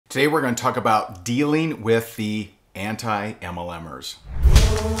Today we're going to talk about dealing with the anti-MLMers.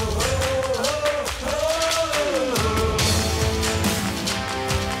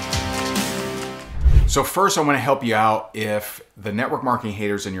 So first, I want to help you out if the network marketing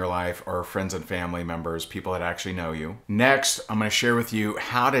haters in your life are friends and family members, people that actually know you. Next, I'm going to share with you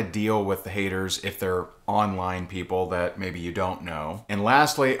how to deal with the haters if they're online people that maybe you don't know. And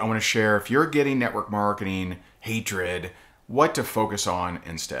lastly, I want to share if you're getting network marketing hatred, what to focus on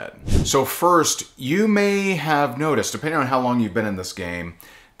instead. So first, you may have noticed, depending on how long you've been in this game,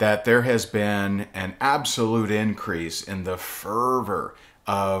 that there has been an absolute increase in the fervor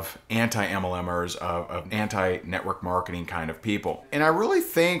of anti-MLMers, of anti-network marketing kind of people. And I really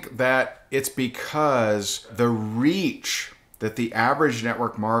think that it's because the reach that the average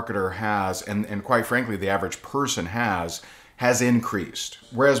network marketer has, and quite frankly, the average person has increased.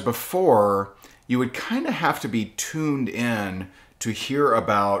 Whereas before, you would kind of have to be tuned in to hear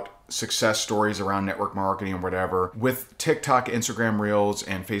about success stories around network marketing or whatever. With TikTok, Instagram Reels,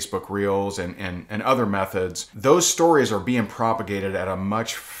 and Facebook Reels, and other methods, those stories are being propagated at a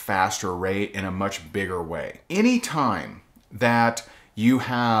much faster rate in a much bigger way. Anytime that you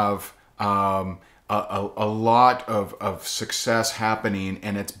have a lot of success happening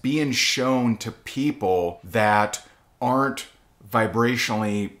and it's being shown to people that aren't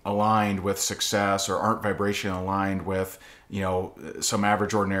vibrationally aligned with success or aren't vibrationally aligned with, you know, some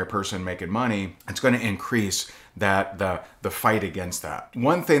average ordinary person making money, it's going to increase the fight against that.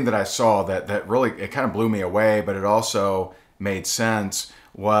 One thing that I saw that really, it kind of blew me away, but it also made sense,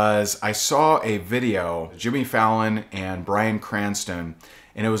 was I saw a video, Jimmy Fallon and Bryan Cranston,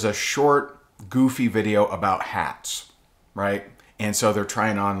 and it was a short, goofy video about hats, right? And so they're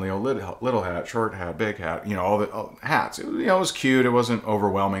trying on, you know, little hat, short hat, big hat, you know, all the hats. It was cute. It wasn't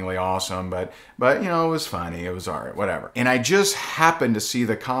overwhelmingly awesome, but you know, it was funny. It was all right, whatever. And I just happened to see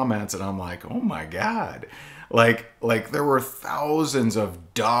the comments, and I'm like, oh my God. Like there were thousands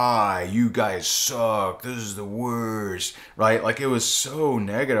of "die, you guys suck, this is the worst," right? Like it was so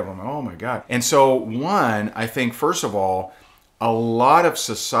negative. I'm like, oh my God. And so one, I think, first of all, a lot of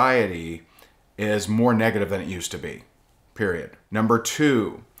society is more negative than it used to be. Period. Number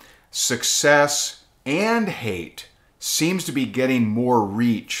two, success and hate seems to be getting more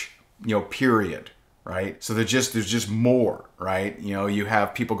reach, you know, period, right? So there's just more, right? You know, you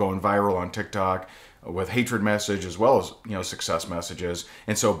have people going viral on TikTok with hatred message as well as, you know, success messages.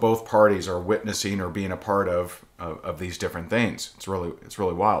 And so both parties are witnessing or being a part of these different things. It's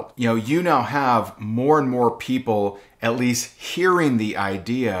really wild. You know, you now have more and more people at least hearing the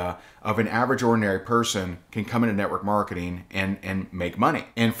idea of an average ordinary person can come into network marketing and make money.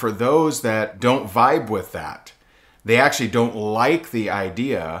 And for those that don't vibe with that, they actually don't like the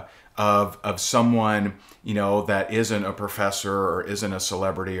idea of someone, you know, that isn't a professor or isn't a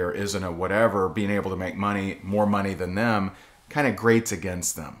celebrity or isn't a whatever, being able to make money, more money than them, kind of grates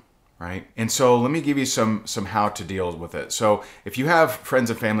against them, right? And so let me give you some how to deal with it. So if you have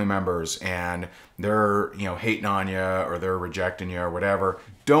friends and family members and they're, you know, hating on you or they're rejecting you or whatever,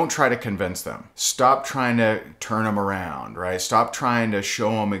 don't try to convince them. Stop trying to turn them around, right? Stop trying to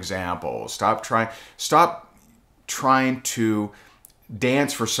show them examples. Stop trying to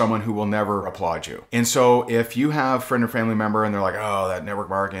dance for someone who will never applaud you. And so if you have a friend or family member and they're like, oh, that network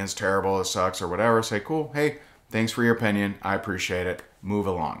marketing is terrible, it sucks or whatever, say, cool, hey, thanks for your opinion, I appreciate it, move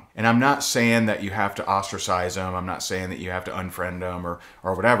along. And I'm not saying that you have to ostracize them, I'm not saying that you have to unfriend them or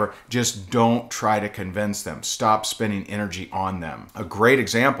whatever, just don't try to convince them. Stop spending energy on them. A great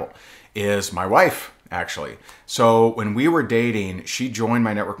example is my wife, actually. So when we were dating, she joined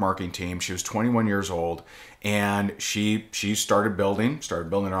my network marketing team. She was 21 years old, and she started building it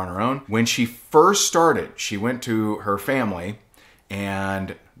on her own. When she first started, she went to her family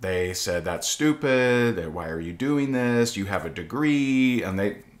and they said, that's stupid, why are you doing this? You have a degree, and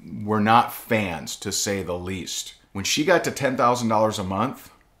they were not fans, to say the least. When she got to $10,000 a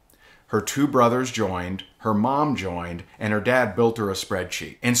month, her two brothers joined, her mom joined, and her dad built her a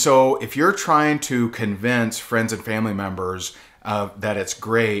spreadsheet. And so if you're trying to convince friends and family members that it's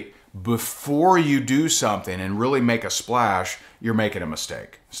great, before you do something and really make a splash, you're making a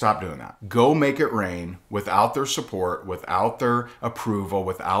mistake. Stop doing that. Go make it rain without their support, without their approval,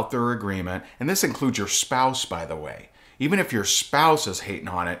 without their agreement. And this includes your spouse, by the way. Even if your spouse is hating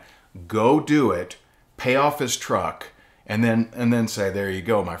on it, go do it, pay off his truck, and then say, there you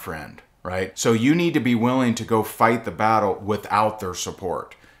go, my friend, right? So you need to be willing to go fight the battle without their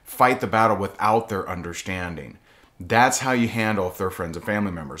support. Fight the battle without their understanding. That's how you handle if they're friends and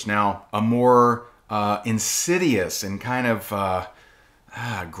family members. Now, a more insidious and kind of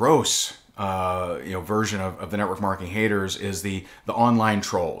gross version of the network marketing haters is the online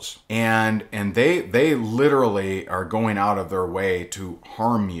trolls, and they literally are going out of their way to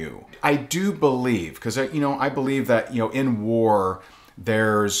harm you. I do believe, because I believe that in war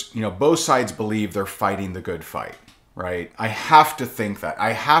there's both sides believe they're fighting the good fight, right? I have to think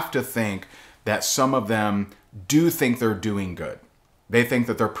that some of them do think they're doing good. They think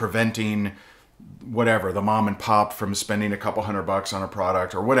that they're preventing whatever, the mom and pop from spending a couple $100 on a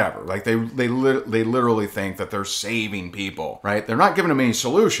product or whatever. Like they literally think that they're saving people, right? They're not giving them any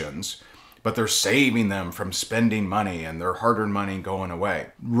solutions, but they're saving them from spending money and their hard-earned money going away.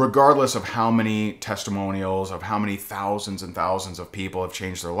 Regardless of how many testimonials, of how many thousands and thousands of people have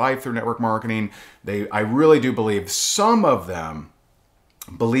changed their life through network marketing, I really do believe some of them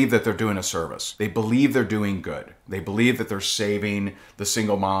believe that they're doing a service. They believe they're doing good. They believe that they're saving the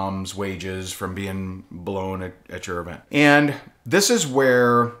single mom's wages from being blown at your event. And this is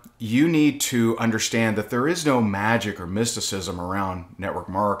where you need to understand that there is no magic or mysticism around network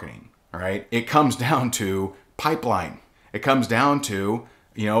marketing, all right? It comes down to pipeline. It comes down to,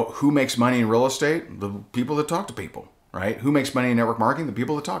 who makes money in real estate? The people that talk to people. Right? Who makes money in network marketing? The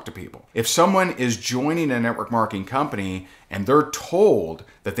people that talk to people. If someone is joining a network marketing company and they're told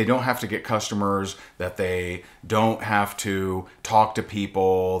that they don't have to get customers, that they don't have to talk to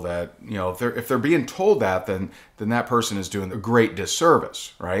people, that if they're being told that, then that person is doing a great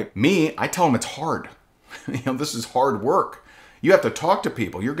disservice, right? Me, I tell them it's hard. This is hard work. You have to talk to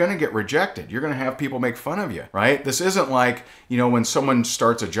people. You're going to get rejected. You're going to have people make fun of you, right? This isn't like, when someone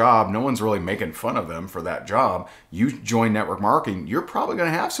starts a job, no one's really making fun of them for that job. You join network marketing, you're probably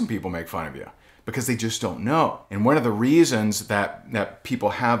going to have some people make fun of you because they just don't know. And one of the reasons that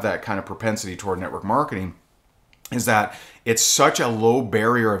people have that kind of propensity toward network marketing is that it's such a low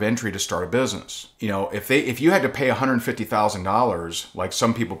barrier of entry to start a business. If you had to pay $150,000, like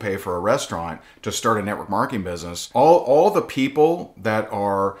some people pay for a restaurant, to start a network marketing business, all the people that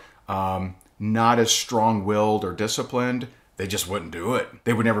are not as strong-willed or disciplined, they just wouldn't do it.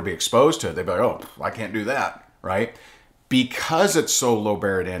 They would never be exposed to it. They'd be like, oh, I can't do that, right? Because it's so low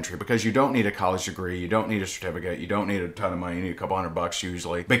barrier to entry, because you don't need a college degree, you don't need a certificate, you don't need a ton of money, you need a couple $100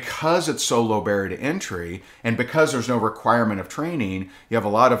 usually. Because it's so low barrier to entry, and because there's no requirement of training, you have a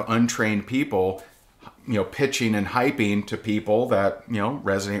lot of untrained people, pitching and hyping to people that,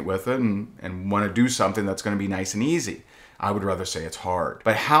 resonate with it and want to do something that's going to be nice and easy. I would rather say it's hard.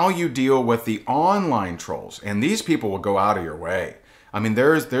 But how you deal with the online trolls, and these people will go out of your way. I mean,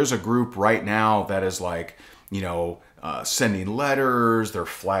 there's a group right now that is like, sending letters, they're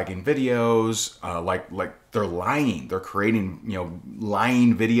flagging videos, like they're lying. They're creating,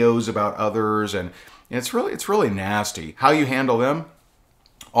 lying videos about others, and it's really nasty. How you handle them?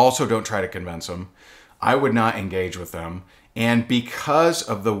 Also, don't try to convince them. I would not engage with them. And because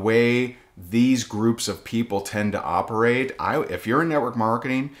of the way these groups of people tend to operate, if you're in network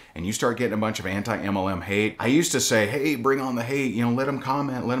marketing and you start getting a bunch of anti-MLM hate, I used to say, hey, bring on the hate, let them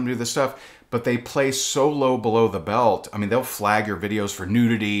comment, let them do this stuff. But they play so low below the belt. I mean, they'll flag your videos for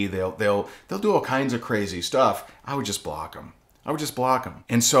nudity. They'll do all kinds of crazy stuff. I would just block them.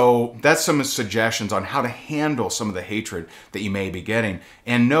 And so that's some suggestions on how to handle some of the hatred that you may be getting.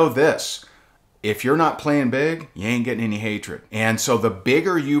 And know this, if you're not playing big, you ain't getting any hatred. And so the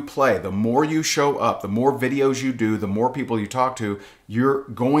bigger you play, the more you show up, the more videos you do, the more people you talk to, you're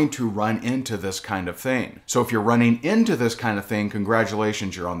going to run into this kind of thing. So if you're running into this kind of thing,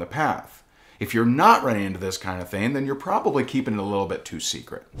 congratulations, you're on the path. If you're not running into this kind of thing, then you're probably keeping it a little bit too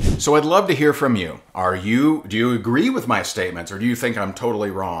secret. So I'd love to hear from you. Do you agree with my statements, or do you think I'm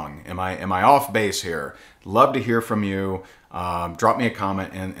totally wrong? Am I off base here? Love to hear from you. Drop me a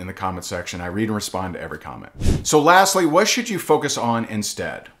comment in the comment section. I read and respond to every comment. So lastly, what should you focus on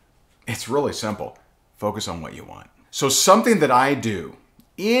instead? It's really simple. Focus on what you want. So something that I do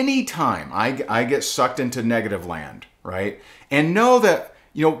anytime I get sucked into negative land, right? And know that,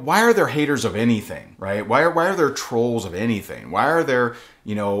 why are there haters of anything, right? Why are there trolls of anything? Why are there,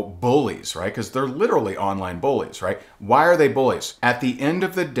 bullies, right? Because they're literally online bullies, right? Why are they bullies? At the end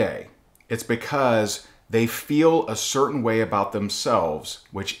of the day, it's because they feel a certain way about themselves,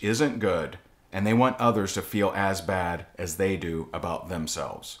 which isn't good, and they want others to feel as bad as they do about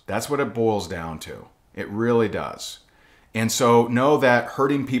themselves. That's what it boils down to. It really does. And so know that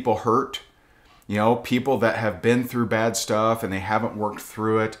hurting people hurt. People that have been through bad stuff and they haven't worked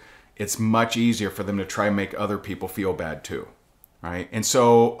through it, it's much easier for them to try and make other people feel bad too, right? And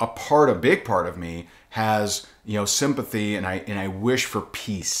so a big part of me has, sympathy, and I wish for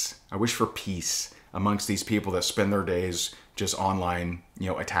peace. I wish for peace amongst these people that spend their days, just online,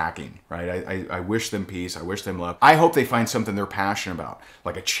 attacking, right? I wish them peace. I wish them love. I hope they find something they're passionate about,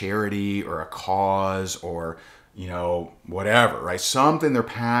 like a charity or a cause or, whatever, right? Something they're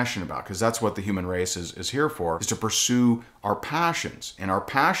passionate about, because that's what the human race is here for, is to pursue our passions. And our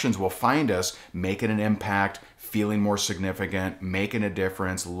passions will find us making an impact, feeling more significant, making a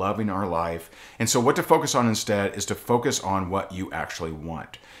difference, loving our life. And so what to focus on instead is to focus on what you actually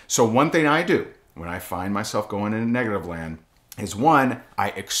want. So one thing I do when I find myself going into negative land is, one,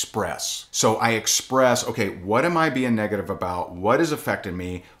 I express. So I express, okay, what am I being negative about? What is affecting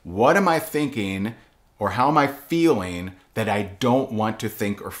me? What am I thinking or how am I feeling that I don't want to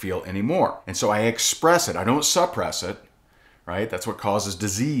think or feel anymore? And so I express it. I don't suppress it, right? That's what causes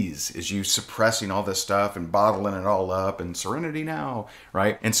disease, is you suppressing all this stuff and bottling it all up and serenity now,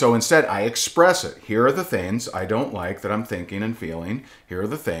 right? And so instead I express it. Here are the things I don't like that I'm thinking and feeling. Here are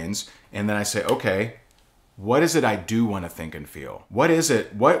the things. And then I say, okay, what is it I do want to think and feel? What is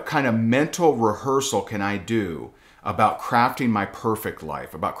it? What kind of mental rehearsal can I do about crafting my perfect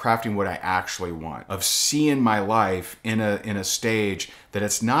life, about crafting what I actually want, of seeing my life in a stage that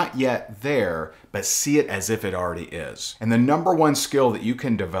it's not yet there, but see it as if it already is. And the number one skill that you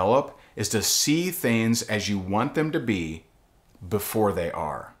can develop is to see things as you want them to be before they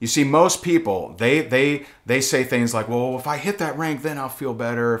are. You see, most people, they say things like, well, if I hit that rank, then I'll feel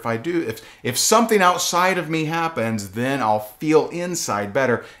better. If I do, if something outside of me happens, then I'll feel inside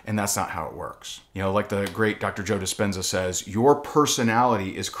better. And that's not how it works. Like the great Dr. Joe Dispenza says, your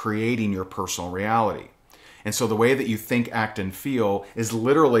personality is creating your personal reality. And so the way that you think, act, and feel is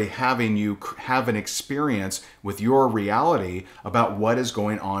literally having you have an experience with your reality about what is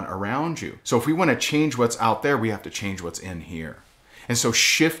going on around you. So if we want to change what's out there, we have to change what's in here. And so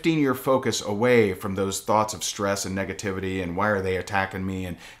shifting your focus away from those thoughts of stress and negativity and why are they attacking me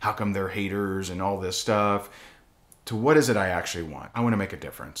and how come they're haters and all this stuff, to what is it I actually want? I want to make a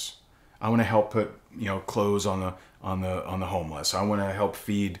difference. I want to help put, clothes on the homeless. I want to help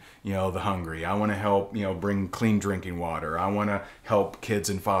feed, the hungry. I want to help, bring clean drinking water. I want to help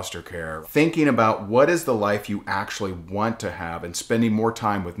kids in foster care. Thinking about what is the life you actually want to have and spending more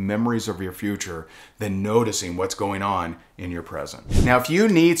time with memories of your future than noticing what's going on in your present. Now, if you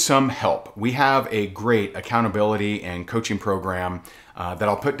need some help, we have a great accountability and coaching program that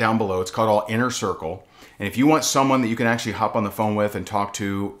I'll put down below. It's called Inner Circle. And if you want someone that you can actually hop on the phone with and talk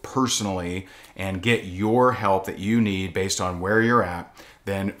to personally and get your help that you need based on where you're at,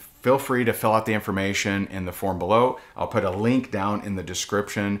 then feel free to fill out the information in the form below. I'll put a link down in the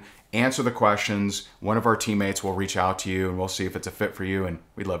description. Answer the questions. One of our teammates will reach out to you and we'll see if it's a fit for you, and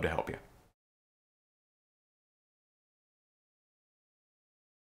we'd love to help you.